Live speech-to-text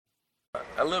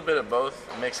A little bit of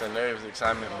both, a mix of nerves,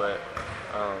 excitement, but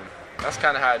that's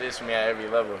kind of how it is for me at every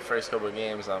level. First couple of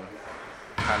games, I'm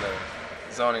kind of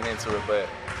zoning into it, but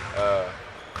a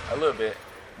little bit.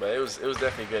 But it was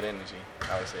definitely good energy,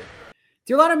 I would say.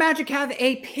 The Orlando Magic have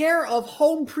a pair of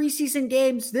home preseason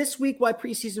games this week while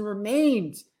preseason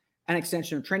remains an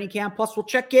extension of training camp. Plus, we'll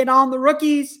check in on the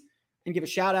rookies and give a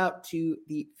shout out to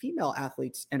the female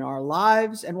athletes in our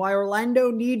lives and why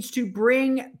Orlando needs to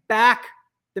bring back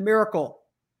the miracle.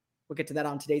 We'll get to that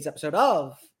on today's episode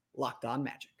of Locked On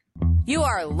Magic. You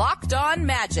are Locked On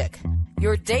Magic,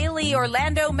 your daily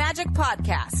Orlando Magic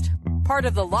podcast, part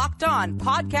of the Locked On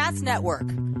Podcast Network,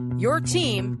 your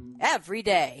team every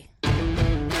day.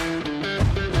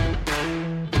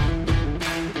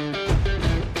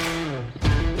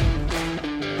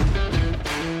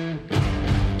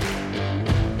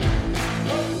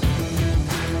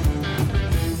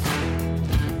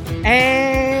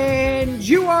 And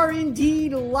you are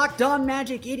indeed Locked On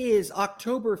Magic. It is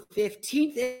October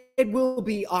 15th. It will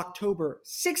be October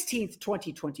 16th,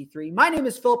 2023. My name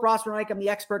is Philip Rossman-Reich. I'm the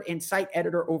expert and site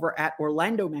editor over at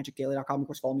OrlandoMagicDaily.com. Of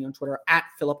course, follow me on Twitter at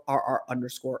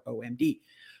PhilipRR_OMD.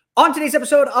 On today's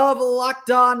episode of Locked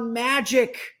On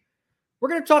Magic, we're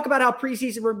going to talk about how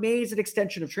preseason remains an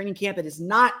extension of training camp. It is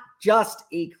not just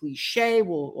a cliche.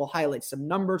 We'll highlight some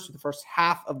numbers for the first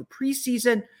half of the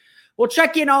preseason. We'll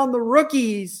check in on the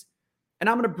rookies, and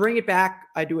I'm going to bring it back.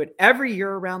 I do it every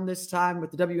year around this time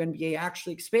with the WNBA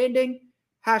actually expanding.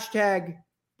 Hashtag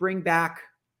bring back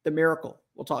the miracle.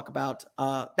 We'll talk about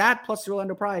that plus the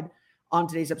Orlando Pride on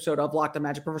today's episode of Locked On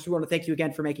Magic. First, we want to thank you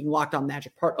again for making Locked On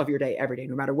Magic part of your day every day,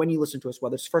 no matter when you listen to us,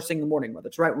 whether it's first thing in the morning, whether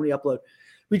it's right when we upload.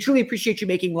 We truly appreciate you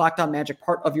making Locked On Magic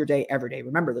part of your day every day.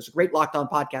 Remember, there's a great Locked On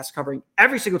podcast covering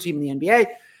every single team in the NBA.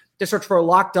 Just search for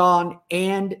Locked On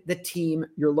and the team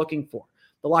you're looking for.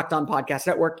 The Locked On Podcast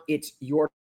Network, it's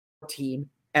your team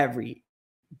every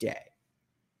day.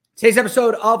 Today's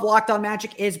episode of Locked On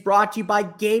Magic is brought to you by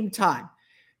Game Time.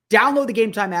 Download the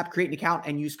Game Time app, create an account,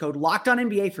 and use code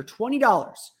LOCKEDONNBA for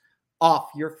 $20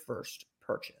 off your first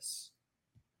purchase.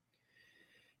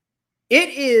 It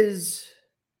is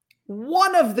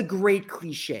one of the great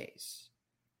cliches.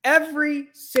 Every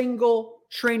single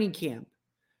training camp,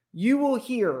 you will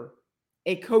hear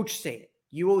a coach say it.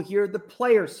 You will hear the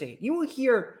players say it. You will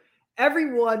hear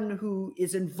everyone who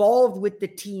is involved with the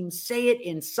team say it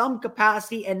in some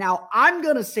capacity. And now I'm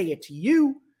going to say it to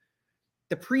you.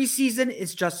 The preseason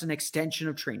is just an extension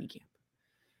of training camp.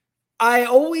 I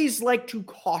always like to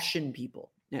caution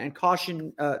people and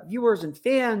caution viewers and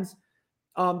fans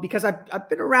because I've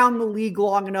been around the league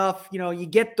long enough. You know, you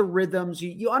get the rhythms.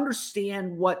 You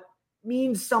understand what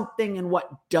means something and what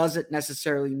doesn't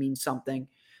necessarily mean something.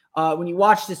 When you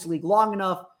watch this league long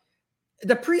enough,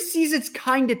 the preseason's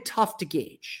kind of tough to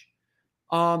gauge.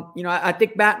 I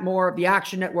think Matt Moore of the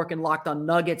Action Network and Locked On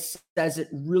Nuggets says it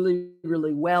really,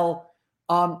 really well.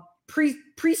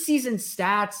 Preseason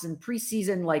stats and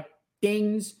preseason like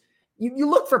things, you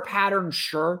look for patterns,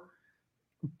 sure,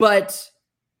 but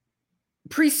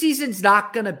preseason's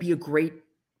not going to be a great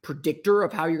predictor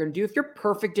of how you're going to do. If you're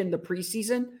perfect in the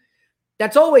preseason,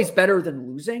 that's always better than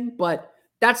losing, but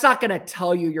that's not going to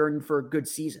tell you you're in for a good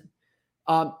season.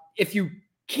 If you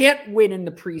can't win in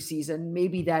the preseason,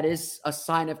 maybe that is a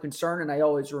sign of concern. And I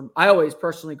always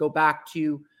personally go back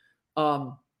to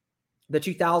the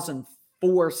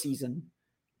 2004 season,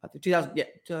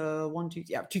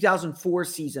 2004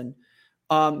 season,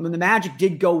 when the Magic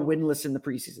did go winless in the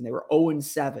preseason. They were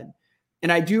 0-7.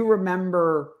 And I do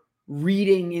remember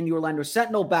reading in the Orlando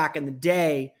Sentinel back in the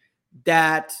day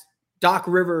that Doc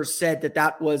Rivers said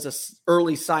that was an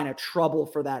early sign of trouble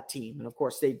for that team. And of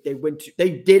course, they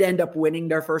did end up winning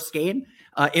their first game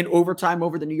in overtime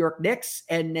over the New York Knicks,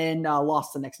 and then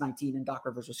lost the next 19, and Doc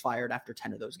Rivers was fired after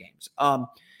 10 of those games.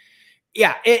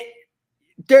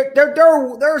 There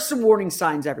are some warning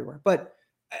signs everywhere. But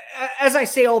as I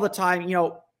say all the time,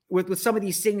 with some of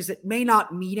these things that may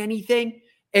not mean anything,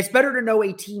 it's better to know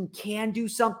a team can do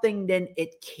something than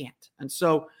it can't. And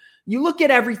so you look at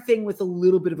everything with a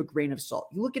little bit of a grain of salt.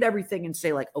 You look at everything and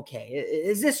say, like, okay,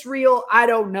 is this real? I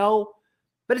don't know.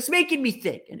 But it's making me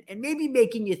think, and maybe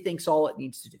making you think's all it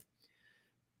needs to do.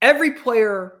 Every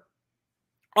player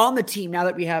on the team, now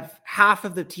that we have half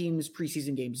of the team's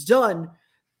preseason games done,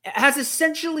 has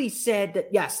essentially said that,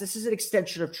 yes, this is an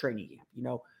extension of training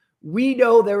camp. We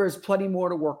know there is plenty more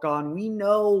to work on. We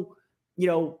know,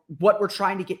 what we're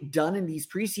trying to get done in these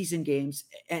preseason games.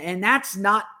 And that's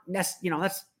not, that's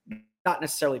not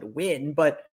necessarily to win,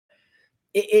 but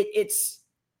it's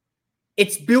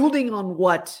building on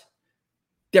what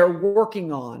they're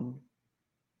working on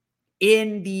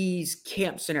in these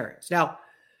camp scenarios. Now,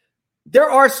 there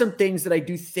are some things that I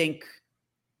do think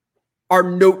are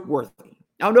noteworthy.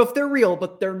 I don't know if they're real,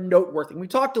 but they're noteworthy. We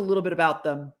talked a little bit about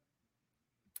them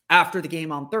after the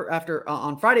game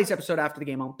on Friday's episode after the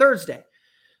game on Thursday.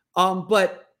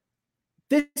 But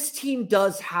this team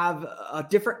does have a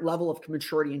different level of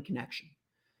maturity and connection.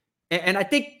 And I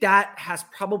think that has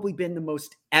probably been the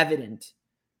most evident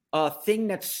thing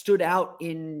that stood out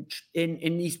in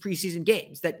these preseason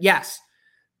games. That yes,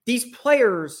 these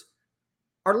players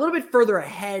are a little bit further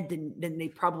ahead than they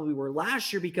probably were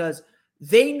last year because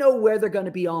they know where they're going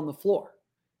to be on the floor.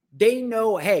 They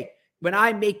know, hey, when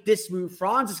I make this move,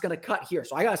 Franz is going to cut here,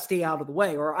 so I got to stay out of the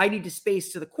way, or I need to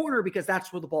space to the corner because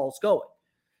that's where the ball's going.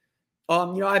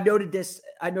 I've noted this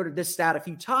stat a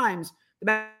few times.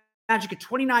 The Magic had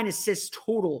 29 assists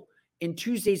total in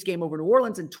Tuesday's game over New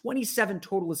Orleans and 27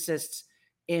 total assists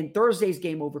in Thursday's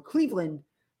game over Cleveland.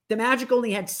 The Magic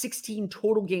only had 16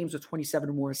 total games with 27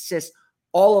 or more assists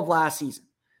all of last season.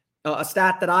 A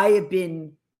stat that I have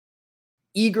been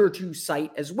eager to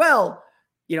cite as well,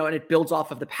 and it builds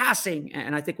off of the passing,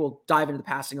 and I think we'll dive into the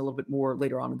passing a little bit more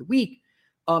later on in the week.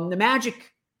 The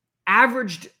Magic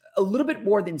averaged a little bit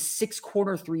more than 6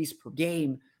 corner threes per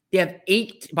game. They have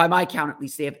 8, by my count at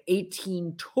least, they have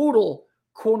 18 total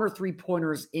corner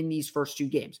three-pointers in these first 2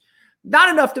 games. Not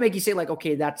enough to make you say, like,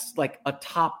 okay, that's like a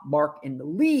top mark in the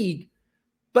league,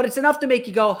 but it's enough to make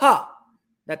you go,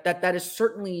 that is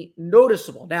certainly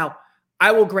noticeable. Now,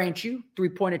 I will grant you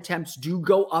 3-point attempts do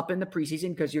go up in the preseason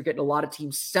because you're getting a lot of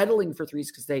teams settling for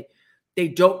threes because they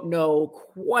don't know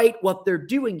quite what they're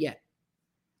doing yet.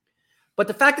 But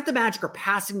the fact that the Magic are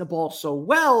passing the ball so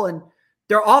well and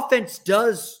their offense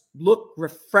does look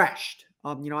refreshed.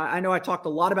 I know I talked a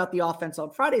lot about the offense on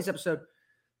Friday's episode.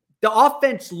 The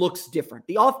offense looks different.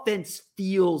 The offense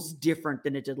feels different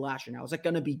than it did last year. Now, is it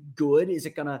going to be good? Is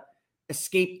it going to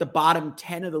escape the bottom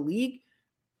 10 of the league?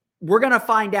 We're going to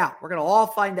find out. We're going to all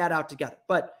find that out together.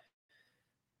 But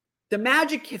the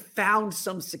Magic have found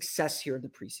some success here in the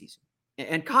preseason.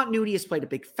 And continuity has played a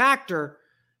big factor.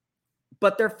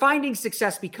 But they're finding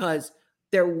success because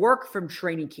their work from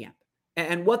training camp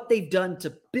and what they've done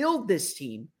to build this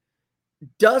team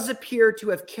does appear to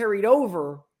have carried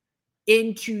over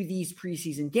into these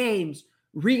preseason games,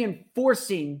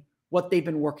 reinforcing what they've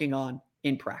been working on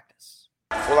in practice.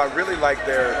 Well, I really like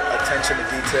their attention to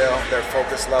detail, their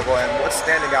focus level, and what's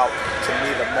standing out to me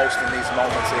the most in these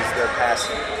moments is their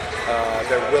passing,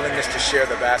 their willingness to share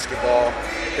the basketball,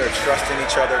 their trust in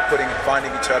each other,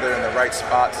 finding each other in the right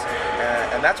spots,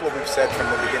 and that's what we've said from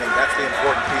the beginning. That's the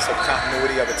important piece of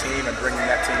continuity of a team and bringing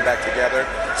that team back together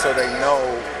so they know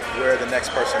where the next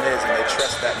person is and they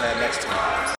trust that man next to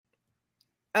them.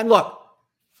 And look,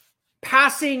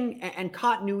 passing and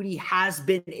continuity has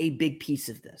been a big piece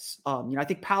of this. I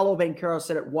think Paolo Banchero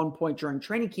said at one point during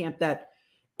training camp that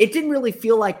it didn't really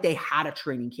feel like they had a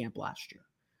training camp last year.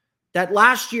 That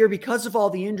last year, because of all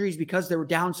the injuries, because they were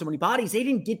down so many bodies, they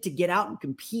didn't get out and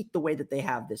compete the way that they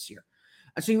have this year.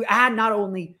 And so you add not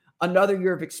only another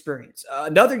year of experience,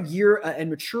 another year and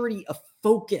maturity of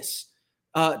focus,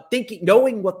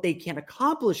 knowing what they can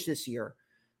accomplish this year,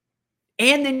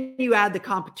 and then you add the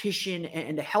competition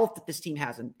and the health that this team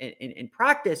has in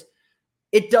practice,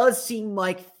 it does seem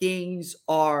like things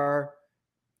are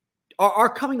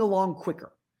coming along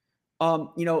quicker.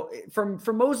 From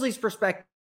Mosley's perspective,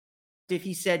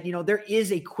 he said, there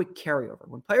is a quick carryover.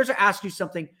 When players are asked to do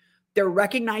something, they're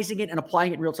recognizing it and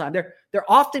applying it in real time.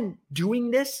 They're often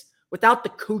doing this without the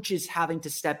coaches having to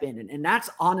step in. And that's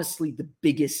honestly the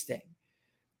biggest thing,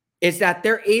 is that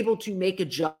they're able to make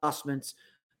adjustments.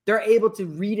 They're able to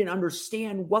read and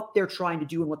understand what they're trying to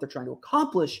do and what they're trying to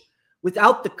accomplish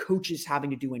without the coaches having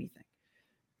to do anything.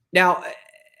 Now,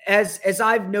 as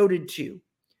I've noted too,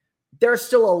 there's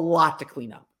still a lot to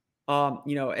clean up.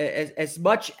 As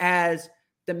much as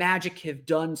the Magic have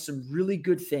done some really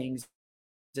good things,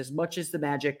 as much as the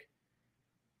Magic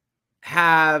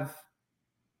have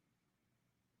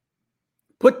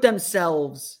put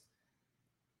themselves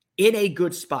in a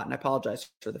good spot, and I apologize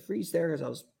for the freeze there as I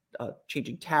was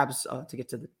changing tabs to get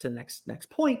to the next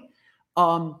point.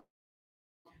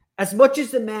 As much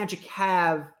as the Magic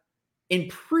have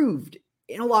improved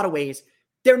in a lot of ways,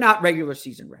 they're not regular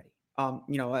season ready.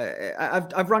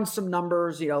 I've run some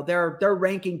numbers. They're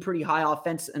ranking pretty high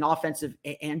offensive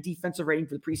and defensive rating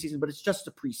for the preseason, but it's just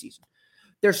a preseason.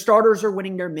 Their starters are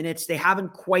winning their minutes. They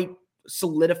haven't quite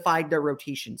solidified their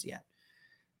rotations yet.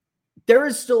 There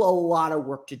is still a lot of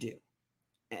work to do.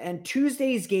 And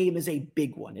Tuesday's game is a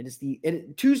big one.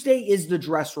 Tuesday is the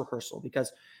dress rehearsal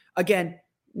because, again,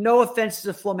 no offense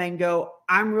to Flamengo,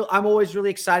 I'm always really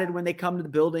excited when they come to the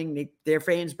building. Their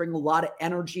fans bring a lot of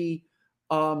energy.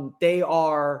 They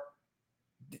are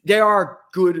they are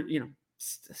good,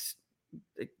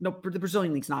 no, the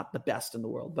Brazilian league's not the best in the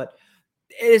world, but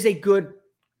it is a good,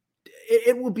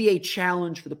 it will be a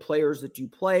challenge for the players that do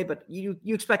play, but you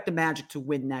expect the Magic to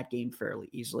win that game fairly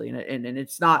easily. And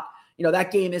it's not,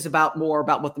 that game is more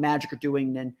about what the Magic are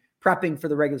doing than prepping for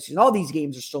the regular season. All these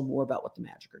games are still more about what the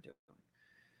Magic are doing.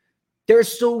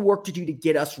 There's still work to do to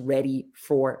get us ready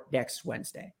for next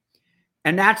Wednesday.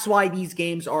 And that's why these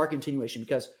games are a continuation,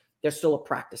 because there's still a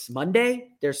practice Monday.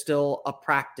 There's still a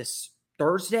practice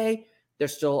Thursday.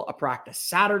 There's still a practice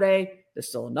Saturday. There's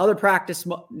still another practice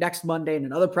next Monday and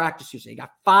another practice Tuesday. You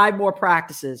got 5 more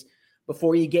practices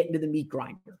before you get into the meat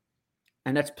grinder.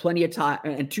 And that's plenty of time,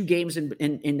 and 2 games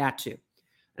in that too. And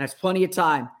that's plenty of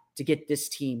time to get this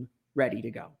team ready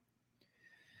to go.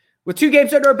 With 2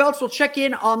 games under our belts, we'll check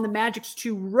in on the Magic's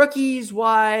 2 rookies,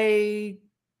 why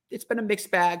it's been a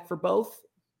mixed bag for both.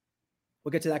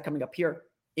 We'll get to that coming up here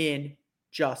in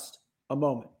just a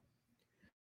moment.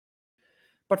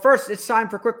 But first, it's time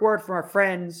for a quick word from our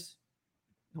friends.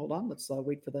 Hold on, let's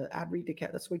wait for the ad read to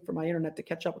let's wait for my internet to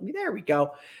catch up with me. There we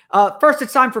go. First,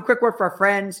 it's time for a quick word for our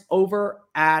friends over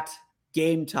at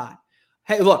Game Time.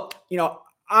 Hey, look,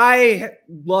 I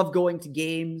love going to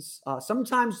games.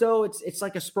 Sometimes, though, it's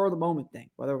like a spur of the moment thing,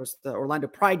 whether it was the Orlando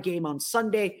Pride game on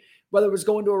Sunday, whether it was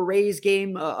going to a Rays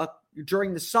game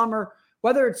during the summer,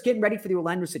 whether it's getting ready for the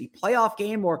Orlando City playoff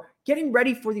game or getting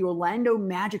ready for the Orlando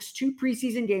Magic's 2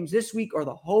 preseason games this week or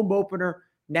the home opener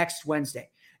next Wednesday.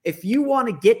 If you want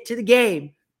to get to the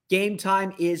game, Game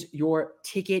Time is your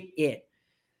ticket in.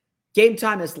 Game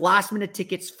Time has last-minute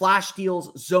tickets, flash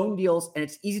deals, zone deals, and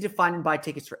it's easy to find and buy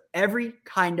tickets for every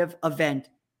kind of event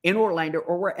in Orlando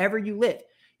or wherever you live.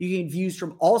 You can get views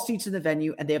from all seats in the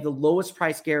venue, and they have the lowest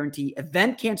price guarantee,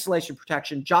 event cancellation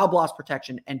protection, job loss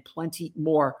protection, and plenty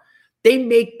more. They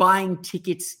make buying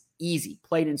tickets easy,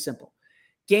 plain and simple.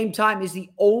 Game Time is the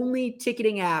only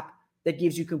ticketing app that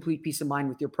gives you complete peace of mind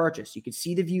with your purchase. You can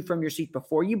see the view from your seat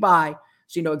before you buy,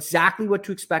 so you know exactly what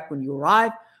to expect when you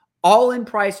arrive. All-in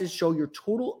prices show your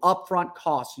total upfront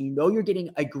cost, so you know you're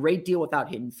getting a great deal without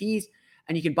hidden fees,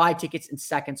 and you can buy tickets in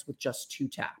seconds with just 2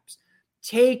 taps.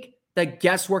 Take the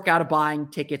guesswork out of buying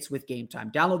tickets with Game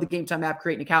Time. Download the Game Time app,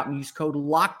 create an account, and use code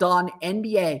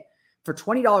LOCKEDONNBA for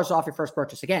 $20 off your first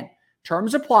purchase. Again,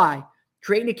 terms apply.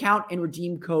 Create an account and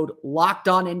redeem code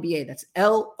LOCKEDONNBA. That's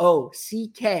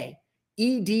LOCKEDONNBA.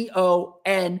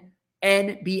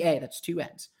 That's 2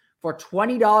 N's. For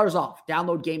 $20 off.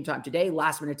 Download Game Time today.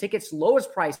 Last minute tickets,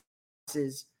 lowest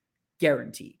prices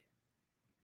guaranteed.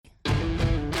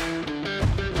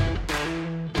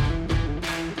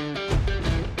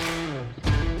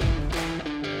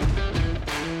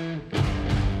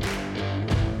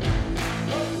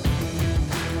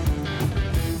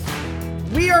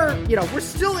 We're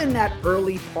still in that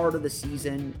early part of the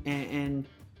season, and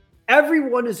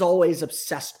everyone is always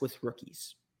obsessed with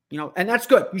rookies. And that's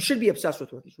good. You should be obsessed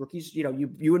with rookies. Rookies,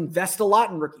 you invest a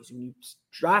lot in rookies. When you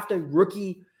draft a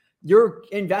rookie, you're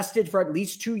invested for at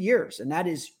least 2 years, and that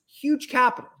is huge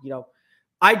capital.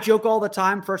 I joke all the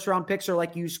time, first-round picks are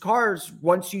like used cars.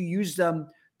 Once you use them,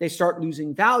 they start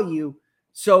losing value.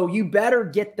 So you better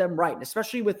get them right, and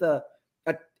especially with a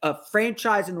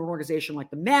franchise and an organization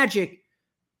like the Magic.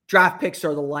 Draft picks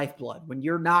are the lifeblood. When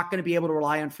you're not going to be able to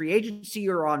rely on free agency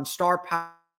or on star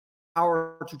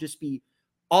power to just be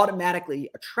automatically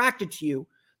attracted to you,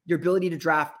 your ability to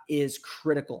draft is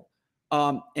critical.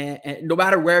 And no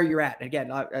matter where you're at,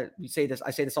 again, I say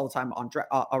this all the time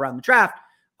around the draft.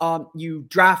 You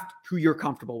draft who you're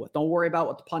comfortable with. Don't worry about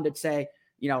what the pundits say.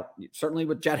 Certainly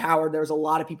with Jett Howard, there's a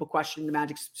lot of people questioning the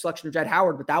Magic's selection of Jett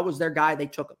Howard, but that was their guy. They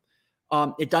took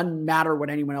him. It doesn't matter what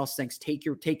anyone else thinks. Take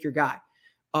your guy.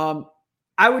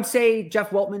 I would say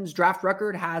Jeff Weltman's draft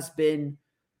record has been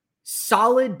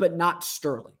solid, but not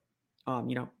sterling.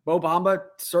 Bo Bamba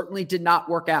certainly did not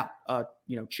work out.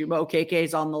 Chuma Okeke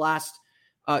is on the last,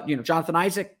 Jonathan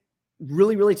Isaac,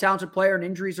 really, really talented player, and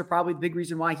injuries are probably the big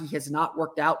reason why he has not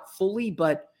worked out fully.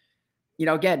 But,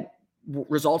 again,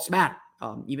 results matter.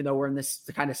 Even though we're in this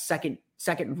kind of second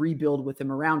rebuild with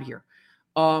him around here.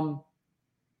 Chuma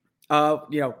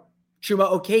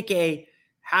Okeke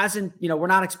hasn't, we're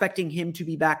not expecting him to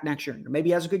be back next year. Maybe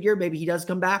he has a good year. Maybe he does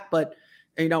come back. But,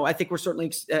 I think we're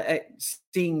certainly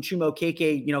seeing Chuma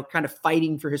Okeke, kind of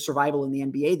fighting for his survival in the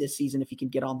NBA this season if he can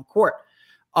get on the court.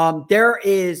 There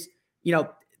is,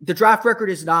 the draft record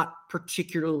is not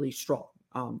particularly strong.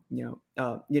 There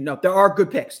are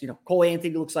good picks. Cole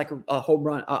Anthony looks like a home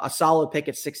run, a solid pick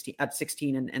at 16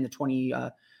 in the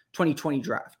 2020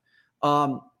 draft.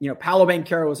 Paolo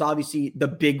Banchero is obviously the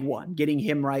big one. Getting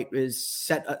him right is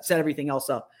set everything else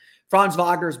up Franz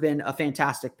Wagner's been a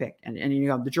fantastic pick. And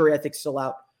the jury, I think, is still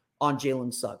out on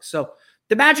Jalen Suggs. So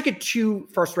the Magic had 2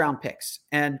 first-round picks.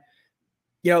 And,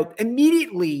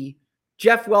 immediately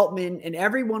Jeff Weltman and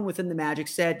everyone within the Magic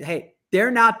said, hey,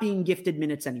 they're not being gifted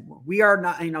minutes anymore. We are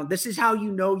not, this is how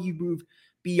you move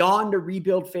beyond a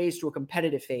rebuild phase to a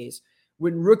competitive phase,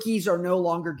 when rookies are no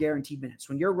longer guaranteed minutes,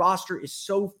 when your roster is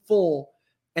so full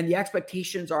and the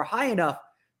expectations are high enough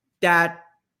that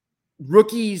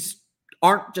rookies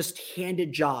aren't just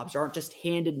handed jobs, aren't just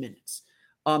handed minutes.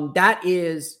 That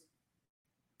is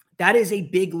a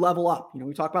big level up.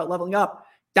 We talk about leveling up.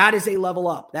 That is a level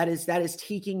up. That is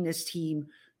taking this team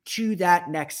to that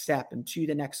next step and to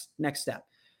the next step.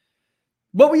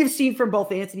 What we have seen from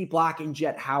both Anthony Black and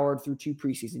Jet Howard through 2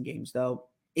 preseason games, though,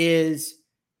 is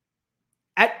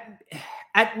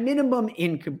at minimum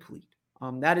incomplete.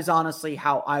 That is honestly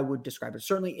how I would describe it.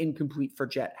 Certainly incomplete for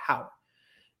Jet Howard.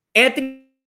 Anthony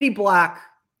Black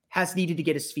has needed to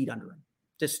get his feet under him.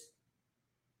 Just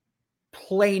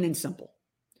plain and simple.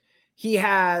 He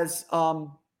has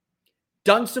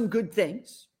done some good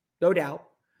things, no doubt,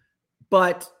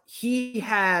 but he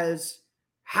has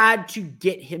had to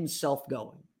get himself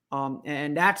going.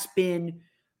 And that's been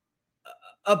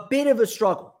a bit of a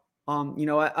struggle.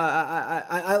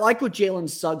 I like what Jalen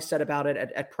Suggs said about it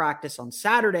at practice on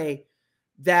Saturday,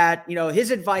 that,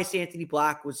 his advice to Anthony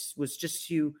Black was just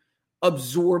to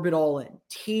absorb it all in,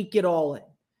 take it all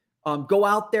in, go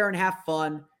out there and have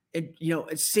fun and,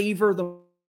 savor the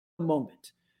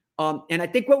moment. And I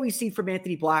think what we see from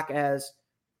Anthony Black as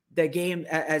the game,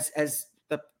 as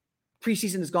the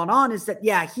preseason has gone on, is that,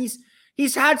 yeah,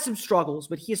 he's had some struggles,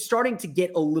 but he is starting to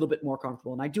get a little bit more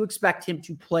comfortable. And I do expect him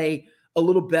to play a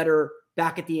little better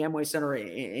back at the Amway Center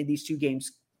in these 2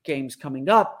 games coming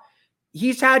up.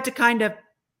 He's had to kind of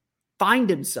find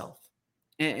himself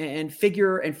and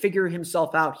figure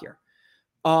himself out here.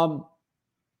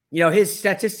 His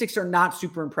statistics are not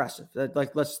super impressive.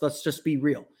 Let's just be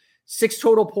real. 6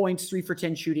 total points, 3 for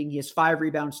 10 shooting. He has 5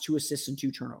 rebounds, 2 assists, and 2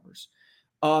 turnovers.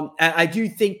 I do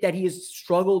think that he has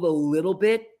struggled a little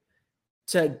bit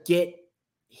to get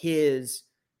his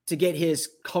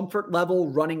comfort level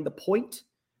running the point,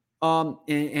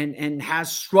 and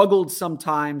has struggled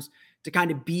sometimes to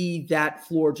kind of be that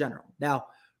floor general. Now,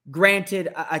 granted,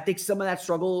 I think some of that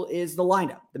struggle is the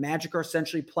lineup. The Magic are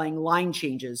essentially playing line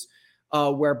changes,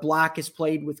 where Black has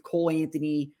played with Cole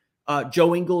Anthony,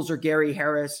 Joe Ingles or Gary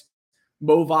Harris,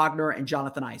 Mo Wagner, and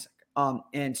Jonathan Isaac.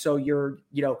 And so you're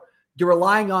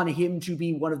relying on him to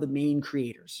be one of the main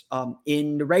creators.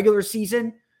 In the regular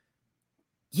season,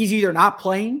 he's either not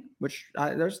playing, which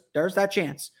there's that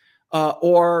chance,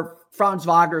 or Franz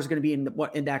Wagner is going to be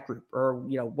in that group, or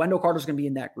Wendell Carter is going to be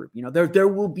in that group. There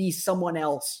will be someone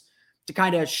else to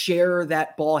kind of share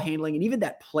that ball handling and even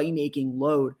that playmaking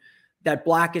load that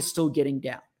Black is still getting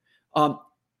down.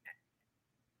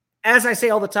 As I say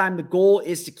all the time, the goal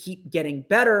is to keep getting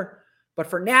better, but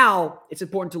for now, it's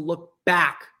important to look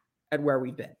back at where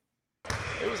we've been.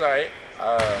 It was all right.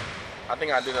 I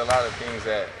think I did a lot of things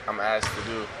that I'm asked to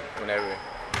do when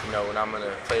I'm going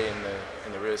to play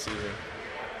in the real season.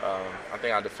 I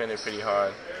think I defended pretty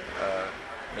hard,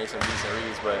 made some decent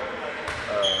reads, but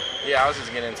I was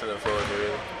just getting into the flow of it,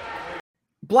 really.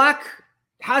 Black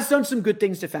has done some good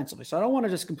things defensively, so I don't want to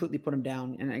just completely put him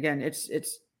down. And again, it's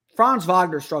Franz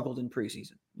Wagner struggled in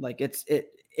preseason. Like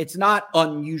it's not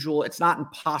unusual. It's not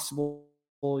impossible.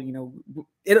 When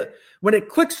it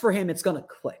clicks for him, it's going to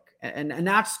click. And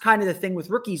that's kind of the thing with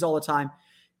rookies all the time.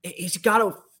 He's got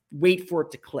to wait for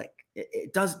it to click.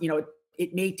 It does,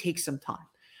 it may take some time.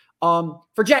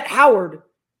 For Jet Howard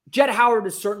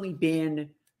has certainly been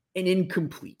an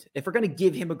incomplete. If we're going to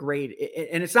give him a grade,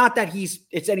 and it's not that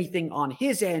it's anything on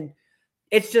his end,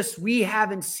 it's just we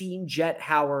haven't seen Jet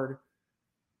Howard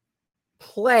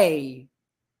play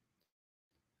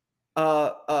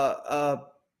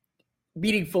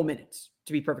meaningful minutes,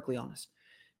 to be perfectly honest.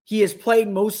 He has played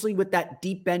mostly with that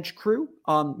deep bench crew,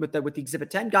 with the Exhibit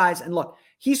 10 guys. And look,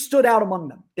 he stood out among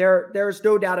them. There's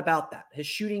no doubt about that. His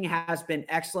shooting has been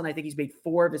excellent. I think he's made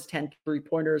 4 of his 10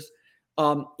 3-pointers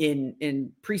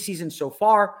in preseason so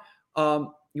far.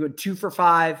 He went 2 for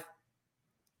 5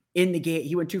 in the game.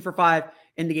 He went 2 for 5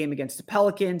 in the game against the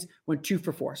Pelicans, went 2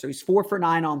 for 4. So he's 4 for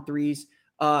 9 on threes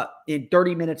in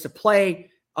 30 minutes of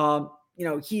play.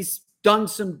 He's done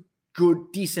some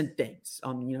good, decent things.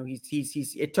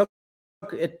 It took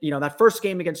that first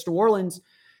game against New Orleans,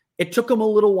 it took him a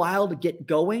little while to get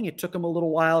going. It took him a little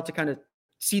while to kind of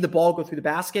see the ball go through the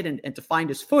basket and to find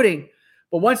his footing.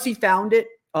 But once he found it,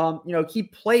 he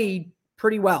played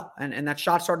pretty well, and that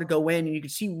shot started to go in, and you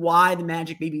could see why the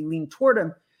Magic maybe leaned toward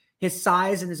him. His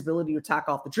size and his ability to attack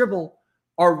off the dribble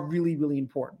are really, really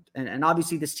important. And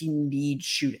obviously this team needs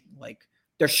shooting. Like,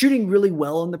 they're shooting really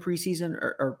well in the preseason,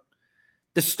 or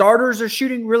the starters are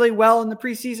shooting really well in the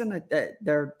preseason.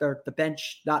 They're the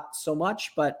bench, not so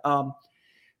much, but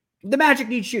the Magic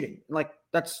needs shooting. Like,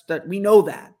 that we know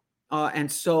that.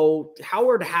 And so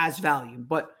Howard has value,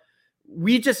 but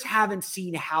we just haven't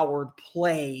seen Howard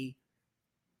play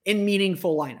in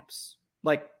meaningful lineups.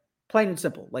 Like, plain and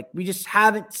simple. Like, we just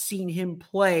haven't seen him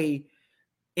play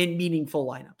in meaningful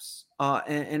lineups.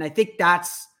 And I think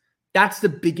that's the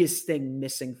biggest thing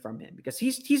missing from him, because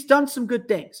he's done some good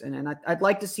things. And I'd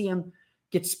like to see him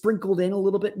get sprinkled in a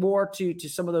little bit more to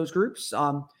some of those groups.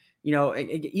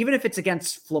 Even if it's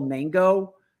against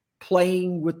Flamengo,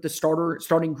 playing with the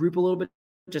starting group a little bit,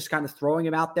 just kind of throwing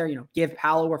him out there, give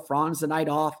Paolo or Franz the night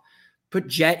off, put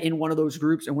Jet in one of those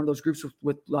groups, and one of those groups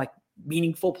with like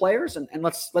meaningful players. And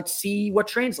let's see what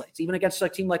translates, even against a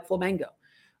team like Flamengo.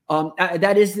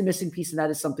 That is the missing piece, and that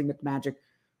is something that the Magic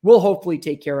will hopefully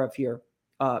take care of here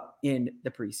in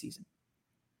the preseason.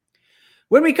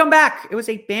 When we come back, it was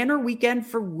a banner weekend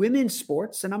for women's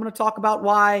sports, and I'm going to talk about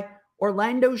why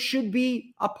Orlando should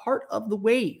be a part of the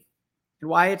wave and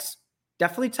why it's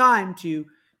definitely time to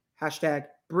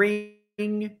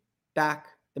 #bring back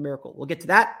the miracle. We'll get to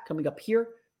that coming up here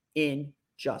in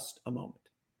just a moment.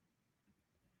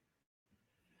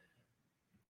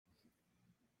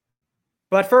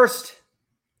 But first,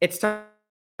 it's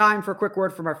time for a quick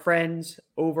word from our friends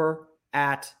over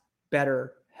at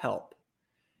BetterHelp.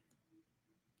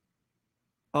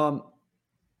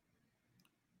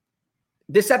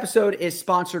 This episode is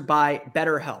sponsored by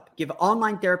BetterHelp. Give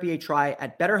online therapy a try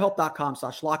at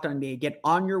betterhelp.com/LockedOnNBA. Get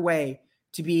on your way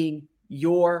to being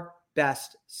your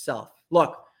best self.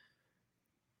 Look,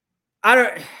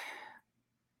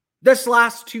 this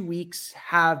last 2 weeks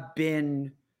have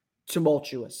been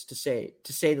tumultuous, to say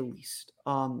the least.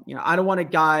 I don't want to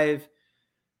dive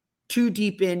too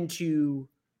deep into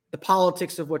the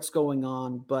politics of what's going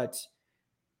on, but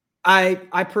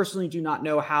I personally do not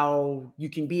know how you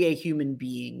can be a human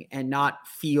being and not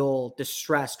feel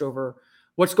distressed over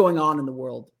what's going on in the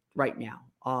world right now.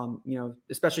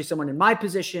 Especially someone in my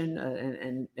position,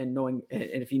 and knowing,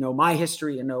 and if you know my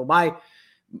history and know my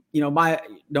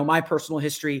personal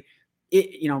history,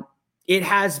 it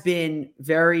has been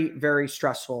very, very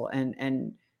stressful.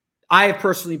 And I have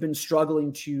personally been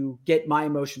struggling to get my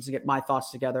emotions and get my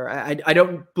thoughts together. I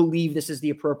don't believe this is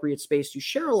the appropriate space to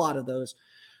share a lot of those,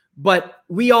 but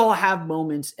we all have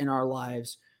moments in our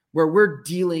lives where we're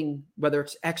dealing, whether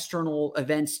it's external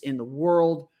events in the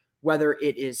world, whether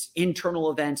it is internal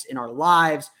events in our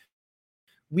lives.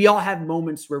 We all have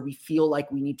moments where we feel like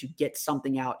we need to get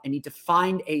something out and need to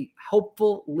find a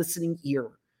helpful listening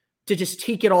ear to just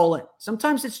take it all in.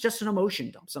 Sometimes it's just an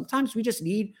emotion dump. Sometimes we just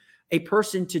need a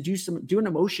person to do an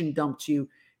emotion dump to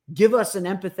give us an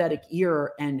empathetic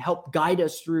ear and help guide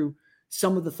us through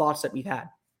some of the thoughts that we've had.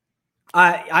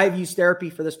 I've used therapy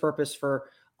for this purpose for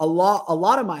a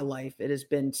lot of my life. It has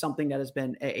been something that has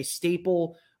been a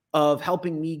staple of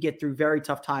helping me get through very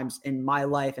tough times in my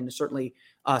life, and certainly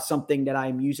something that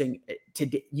I'm using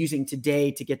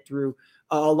today to get through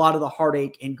a lot of the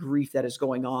heartache and grief that is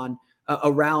going on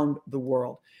around the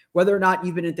world. Whether or not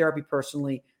you've been in therapy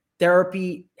personally,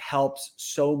 therapy helps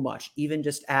so much, even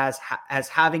just as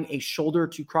having a shoulder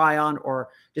to cry on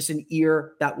or just an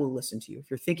ear that will listen to you. If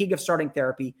you're thinking of starting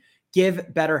therapy, give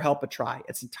BetterHelp a try.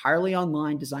 It's entirely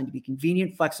online, designed to be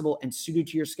convenient, flexible, and suited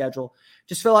to your schedule.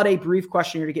 Just fill out a brief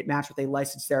questionnaire to get matched with a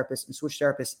licensed therapist and switch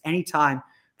therapists anytime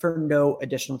for no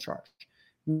additional charge.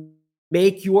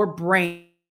 Make your brain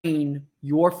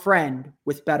your friend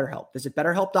with BetterHelp. Visit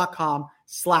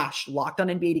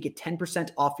BetterHelp.com/LockedOnNBA to get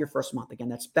 10% off your first month. Again,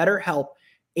 that's BetterHelp,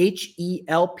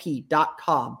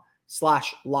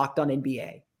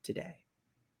 HELP.com/LockedOnNBA today.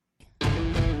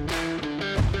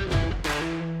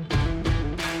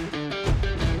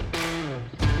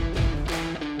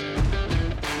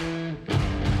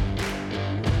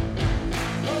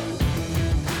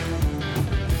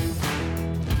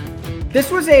 This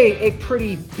was a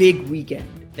pretty big weekend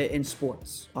in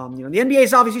sports. The NBA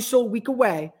is obviously still a week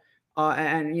away.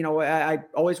 I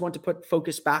always want to put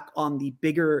focus back on the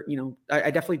bigger, I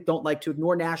definitely don't like to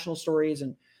ignore national stories,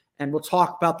 and we'll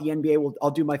talk about the NBA.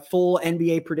 I'll do my full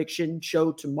NBA prediction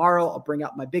show tomorrow. I'll bring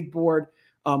out my big board.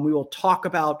 We will talk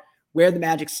about where the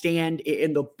Magic stand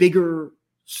in the bigger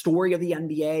story of the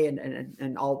NBA,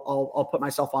 and I'll put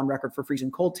myself on record for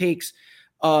freezing cold takes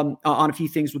on a few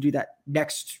things. We'll do that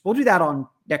on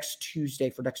next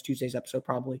Tuesday for next Tuesday's episode,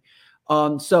 probably.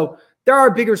 So there are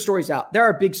bigger stories out. There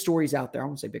are big stories out there. I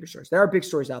won't say bigger stories. There are big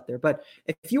stories out there. But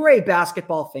if you are a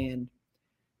basketball fan,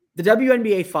 the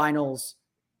WNBA finals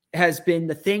has been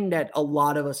the thing that a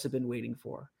lot of us have been waiting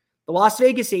for. The Las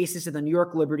Vegas Aces and the New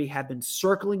York Liberty have been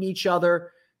circling each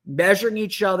other, measuring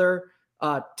each other,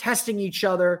 testing each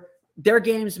other. Their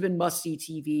games have been must-see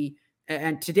TV.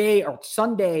 And today, or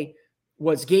Sunday,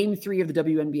 was Game 3 of the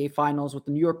WNBA Finals, with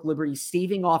the New York Liberty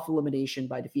staving off elimination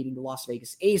by defeating the Las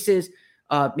Vegas Aces,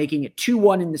 making it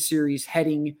 2-1 in the series,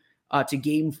 heading to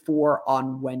Game 4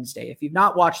 on Wednesday. If you've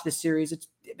not watched this series, it's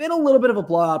been a little bit of a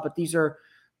blowout, but these are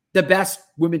the best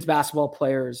women's basketball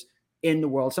players in the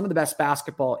world, some of the best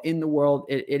basketball in the world.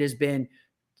 It has been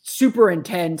super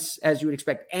intense, as you would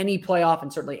expect any playoff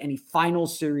and certainly any final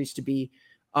series to be.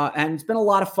 And it's been a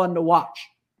lot of fun to watch.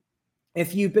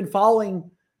 If you've been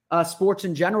following sports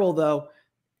in general, though,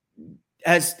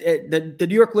 as the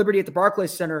New York Liberty at the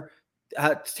Barclays Center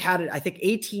had, I think,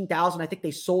 18,000. I think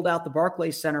they sold out the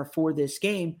Barclays Center for this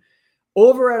game.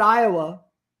 Over at Iowa,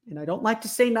 and I don't like to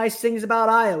say nice things about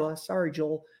Iowa. Sorry,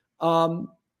 Joel.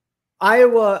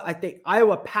 I think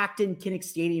Iowa packed in Kinnick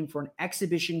Stadium for an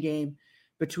exhibition game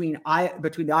between the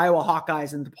Iowa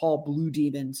Hawkeyes and the DePaul Blue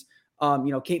Demons.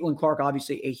 Caitlin Clark,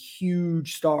 obviously a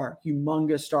huge star,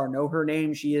 humongous star. Know her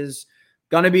name. She is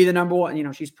going to be the number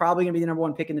one. She's probably going to be the number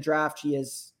one pick in the draft. She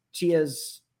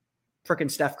is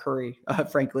freaking Steph Curry,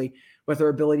 frankly, with her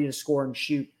ability to score and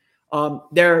shoot.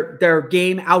 Their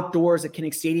game outdoors at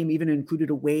Kinnick Stadium even included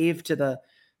a wave to the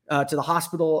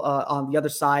hospital on the other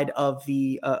side of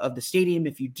the stadium.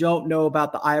 If you don't know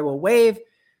about the Iowa wave,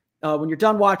 when you're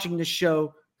done watching this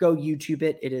show, go YouTube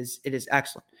it. It is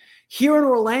excellent. Here in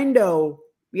Orlando,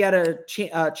 we had a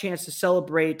chance to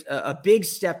celebrate a big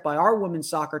step by our women's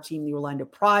soccer team, the Orlando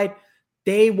Pride.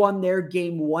 They won their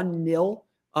game 1-0,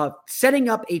 setting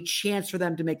up a chance for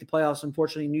them to make the playoffs.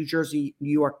 Unfortunately, New Jersey,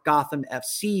 New York, Gotham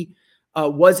FC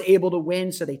was able to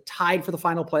win, so they tied for the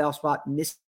final playoff spot,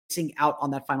 missing out on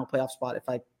that final playoff spot, if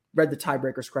I read the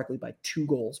tiebreakers correctly, by 2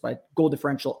 goals, by goal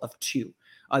differential of 2.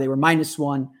 They were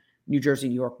 -1. New Jersey,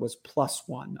 New York was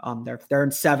 +1. They're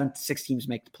in 7th. 6 teams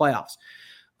make the playoffs.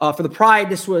 For the Pride,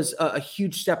 this was a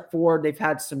huge step forward. They've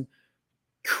had some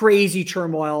crazy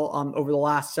turmoil over the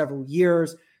last several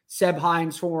years. Seb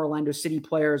Hines, former Orlando City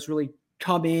player, has really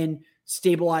come in,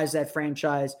 stabilized that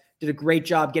franchise, did a great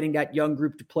job getting that young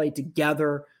group to play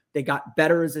together. They got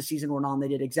better as the season went on. They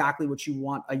did exactly what you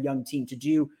want a young team to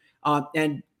do.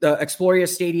 And the Exploria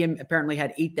Stadium apparently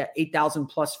had 8,000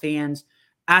 plus fans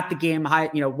at the game.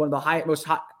 One of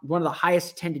the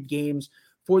highest attended games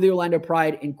for the Orlando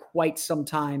Pride in quite some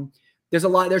time.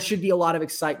 There should be a lot of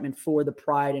excitement for the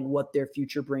Pride and what their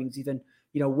future brings, even,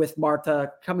 with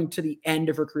Martha coming to the end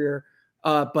of her career.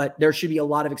 But there should be a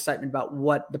lot of excitement about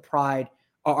what the Pride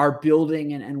are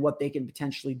building and what they can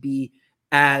potentially be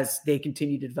as they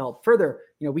continue to develop further.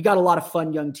 We got a lot of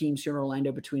fun young teams here in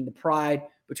Orlando, between the Pride,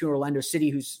 between Orlando City,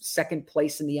 who's 2nd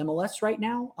place in the MLS right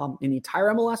now, in the entire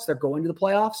MLS. They're going to the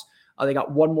playoffs. They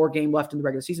got one more game left in the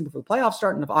regular season before the playoffs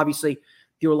start, and obviously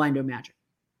the Orlando Magic.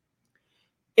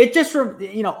 It just,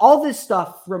 all this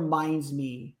stuff reminds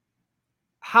me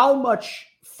how much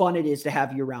fun it is to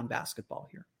have year-round basketball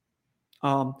here.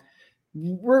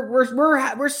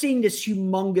 We're seeing this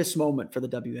humongous moment for the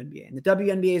WNBA, and the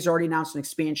WNBA has already announced an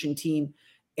expansion team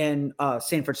in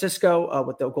San Francisco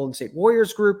with the Golden State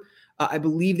Warriors group. I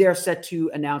believe they are set to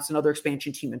announce another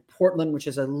expansion team in Portland, which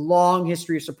has a long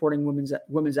history of supporting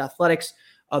women's athletics.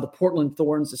 The Portland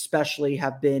Thorns especially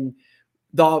have been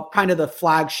the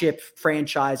flagship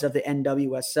franchise of the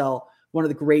NWSL, one of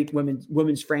the great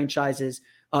women's franchises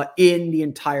in the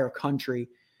entire country.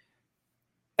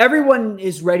 Everyone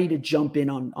is ready to jump in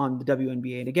on the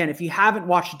WNBA. And again, if you haven't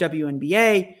watched the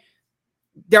WNBA,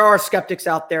 there are skeptics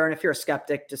out there. And if you're a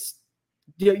skeptic,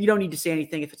 you don't need to say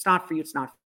anything. If it's not for you, it's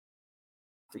not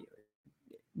for you.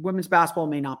 Women's basketball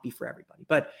may not be for everybody,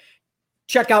 but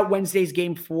check out Wednesday's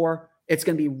game 4. It's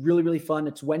going to be really, really fun.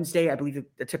 It's Wednesday. I believe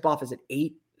the tip-off is at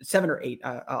 7 or 8.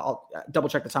 I'll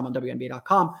double-check the time on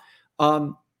WNBA.com.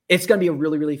 It's going to be a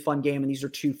really, really fun game, and these are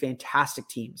 2 fantastic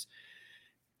teams.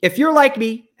 If you're like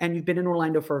me and you've been in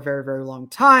Orlando for a very, very long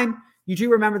time, you do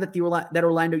remember that that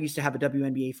Orlando used to have a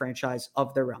WNBA franchise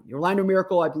of their own. The Orlando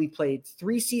Miracle, I believe, played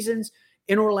 3 seasons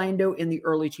in Orlando in the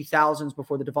early 2000s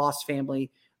before the DeVos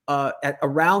family, at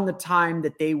around the time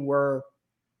that they were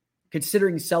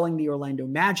considering selling the Orlando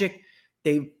Magic.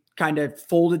 They kind of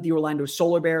folded the Orlando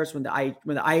Solar Bears when the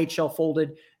IHL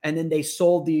folded, and then they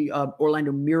sold the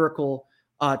Orlando Miracle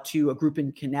to a group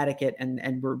in Connecticut,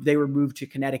 and they were moved to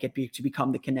Connecticut to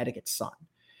become the Connecticut Sun.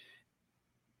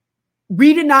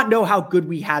 We did not know how good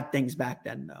we had things back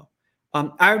then, though.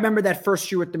 I remember that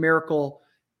first year with the Miracle,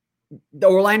 the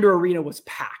Orlando Arena was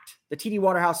packed. The TD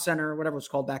Waterhouse Center, whatever it was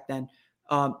called back then,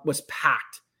 was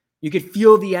packed. You could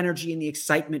feel the energy and the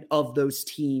excitement of those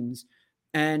teams.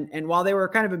 And while they were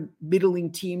kind of a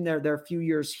middling team their few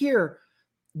years here,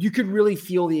 you could really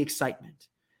feel the excitement.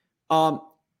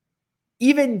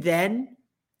 Even then,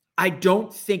 I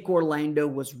don't think Orlando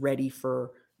was ready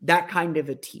for that kind of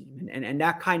a team and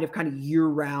that kind of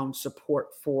year-round support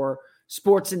for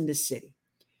sports in this city.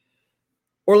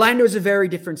 Orlando is a very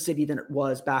different city than it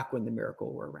was back when the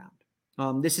Miracle were around.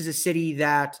 This is a city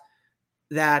that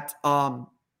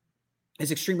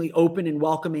is extremely open and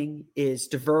welcoming, is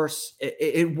diverse.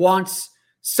 It wants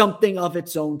something of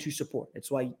its own to support.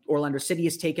 It's why Orlando City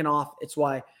has taken off. It's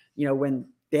why, when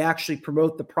they actually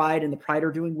promote the Pride and the Pride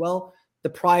are doing well, the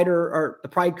Pride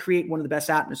create one of the best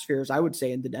atmospheres, I would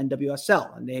say, in the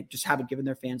NWSL, and they just haven't given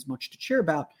their fans much to cheer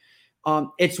about.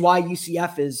 It's why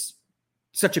UCF is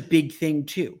such a big thing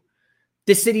too.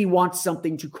 The city wants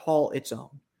something to call its own.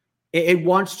 It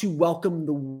wants to welcome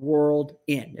the world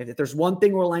in. If there's one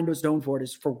thing Orlando's known for, it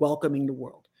is for welcoming the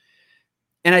world.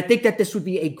 And I think that this would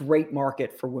be a great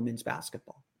market for women's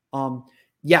basketball.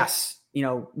 Yes,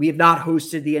 we have not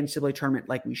hosted the NCAA tournament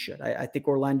like we should. I think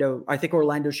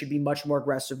Orlando should be much more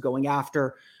aggressive going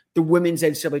after the women's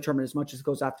NCAA tournament as much as it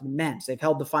goes after the men's. They've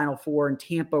held the Final Four in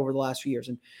Tampa over the last few years.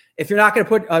 And if you're not going to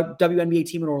put a WNBA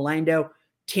team in Orlando,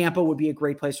 Tampa would be a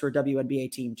great place for a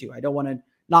WNBA team too. I don't want to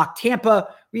knock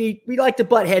Tampa. We like to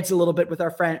butt heads a little bit with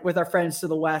our friends to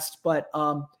the west, but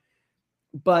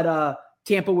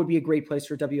Tampa would be a great place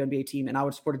for a WNBA team, and I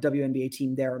would support a WNBA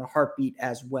team there in a heartbeat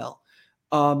as well.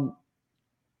 I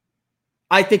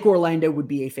think Orlando would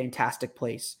be a fantastic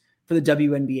place for the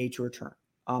WNBA to return.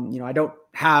 I don't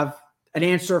have an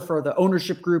answer for the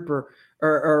ownership group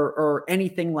or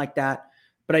anything like that,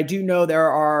 but I do know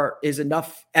there is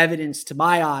enough evidence to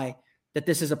my eye that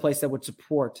this is a place that would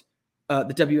support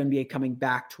the WNBA coming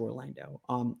back to Orlando.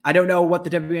 I don't know what the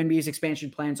WNBA's expansion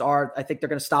plans are. I think they're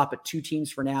going to stop at 2 teams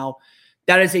for now.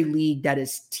 That is a league that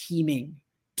is teeming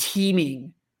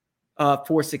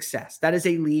for success. That is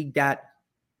a league that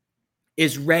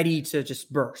is ready to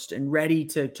just burst and ready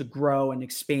to grow and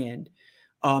expand.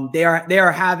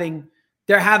 They're having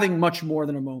much more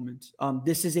than a moment.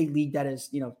 This is a league that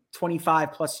is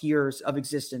 25 plus years of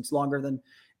existence, longer than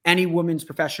any women's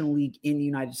professional league in the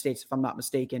United States, if I'm not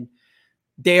mistaken.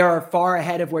 They are far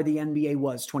ahead of where the NBA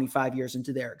was 25 years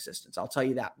into their existence. I'll tell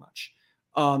you that much.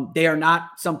 They are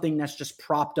not something that's just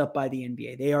propped up by the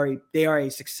NBA. They are a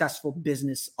successful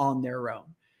business on their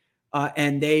own.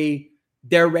 And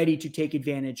they're ready to take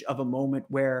advantage of a moment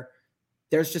where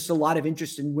there's just a lot of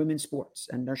interest in women's sports,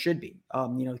 and there should be,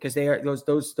 because they are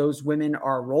those women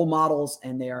are role models,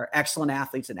 and they are excellent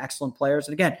athletes and excellent players.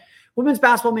 And again, women's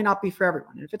basketball may not be for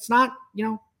everyone. And if it's not,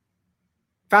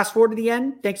 fast forward to the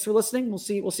end. Thanks for listening. We'll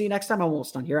see you next time. I'm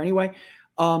almost done here anyway.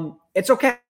 It's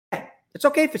okay. It's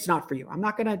okay if it's not for you. I'm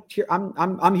not gonna.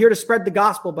 I'm here to spread the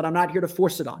gospel, but I'm not here to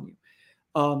force it on you.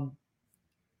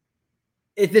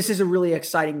 This is a really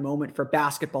exciting moment for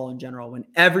basketball in general, when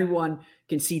everyone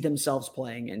can see themselves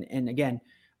playing. And again,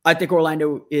 I think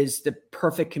Orlando is the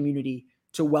perfect community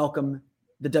to welcome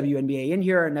the WNBA in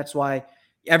here. And that's why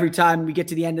every time we get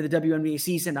to the end of the WNBA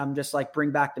season, I'm just like,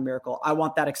 bring back the Miracle. I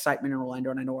want that excitement in Orlando,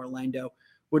 and I know Orlando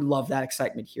would love that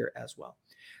excitement here as well.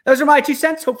 Those are my 2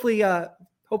 cents. Hopefully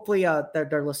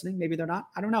they're listening. Maybe they're not.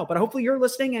 I don't know. But hopefully you're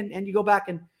listening and you go back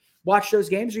and watch those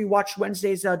games, or you watch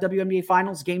Wednesday's WNBA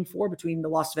Finals, Game 4 between the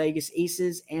Las Vegas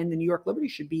Aces and the New York Liberty.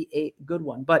 Should be a good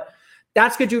one. But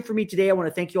that's going to do it for me today. I want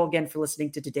to thank you all again for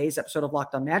listening to today's episode of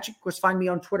Locked On Magic. Of course, find me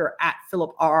on Twitter at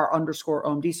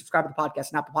 @PhilipRR_OMD. Subscribe to the podcast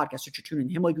and Apple Podcasts, Stitcher, TuneIn,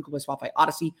 Himalaya, Google Play, Spotify,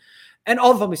 Odyssey, and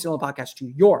all the fun podcasts to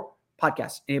your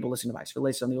podcast-enabled listening device. For the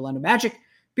latest on the Orlando Magic,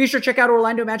 be sure to check out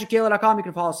OrlandoMagicDaily.com. You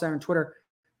can follow us there on Twitter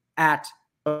at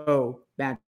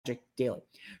OMagicDaily.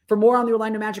 For more on the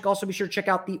Orlando Magic, also be sure to check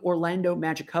out the Orlando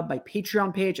Magic Hub by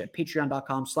Patreon page at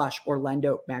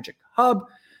patreon.com/Orlando Magic Hub.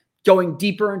 Going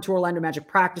deeper into Orlando Magic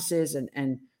practices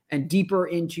and deeper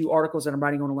into articles that I'm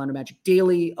writing on Orlando Magic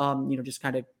Daily. Just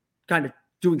kind of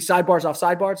doing sidebars off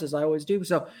sidebars, as I always do.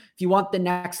 So if you want the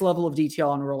next level of detail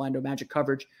on Orlando Magic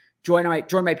coverage, join my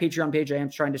Patreon page. I am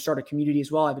trying to start a community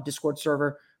as well. I have a Discord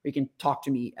server where you can talk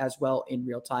to me as well in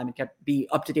real time and be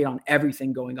up to date on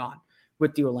everything going on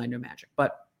with the Orlando Magic.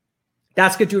 But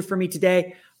that's going to do it for me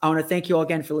today. I want to thank you all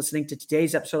again for listening to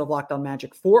today's episode of Locked On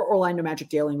Magic for Orlando Magic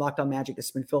Daily and Locked On Magic. This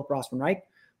has been Philip Rossman-Reich.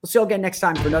 We'll see you all again next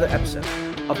time for another episode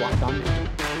of Locked On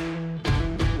Magic.